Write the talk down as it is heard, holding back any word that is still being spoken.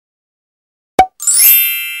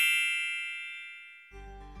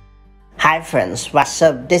Hi friends, what's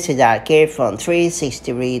up? This is our Phone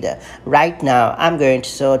 360 reader. Right now, I'm going to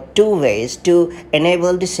show two ways to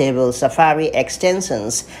enable disable Safari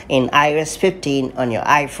extensions in iOS 15 on your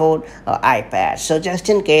iPhone or iPad. So just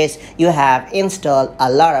in case you have installed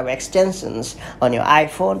a lot of extensions on your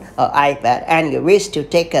iPhone or iPad and you wish to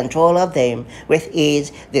take control of them with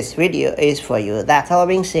ease, this video is for you. That all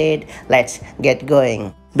being said, let's get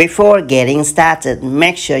going. Before getting started,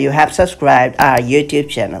 make sure you have subscribed our YouTube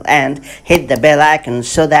channel and hit the bell icon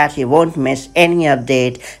so that you won't miss any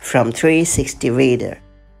update from 360 Reader.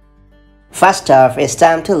 First off, it's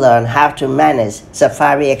time to learn how to manage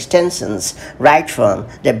Safari extensions right from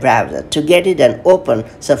the browser. To get it, and open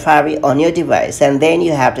Safari on your device, and then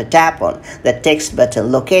you have to tap on the text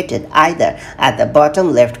button located either at the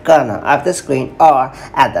bottom left corner of the screen or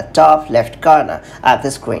at the top left corner of the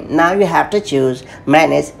screen. Now you have to choose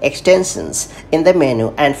Manage Extensions in the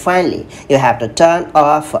menu, and finally you have to turn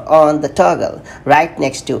off or on the toggle right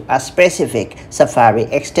next to a specific Safari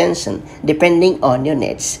extension depending on your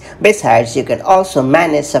needs. Besides, you can also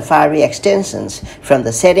manage Safari extensions from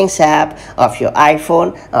the Settings app of your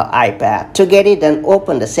iPhone or iPad. To get it done,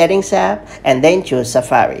 open the Settings app and then choose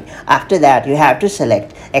Safari. After that, you have to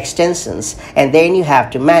select Extensions and then you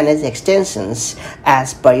have to manage extensions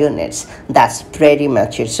as per your needs. That's pretty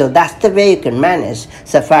much it. So that's the way you can manage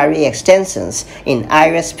Safari extensions in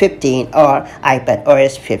iOS 15 or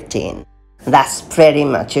iPadOS 15. That's pretty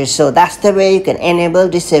much it. So that's the way you can enable,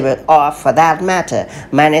 disable, or for that matter,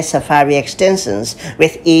 manage Safari extensions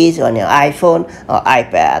with ease on your iPhone or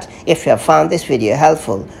iPad. If you have found this video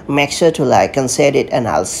helpful, make sure to like and share it, and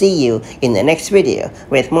I'll see you in the next video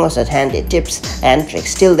with more such handy tips and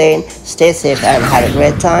tricks. Till then, stay safe and have a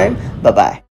great time. Bye-bye.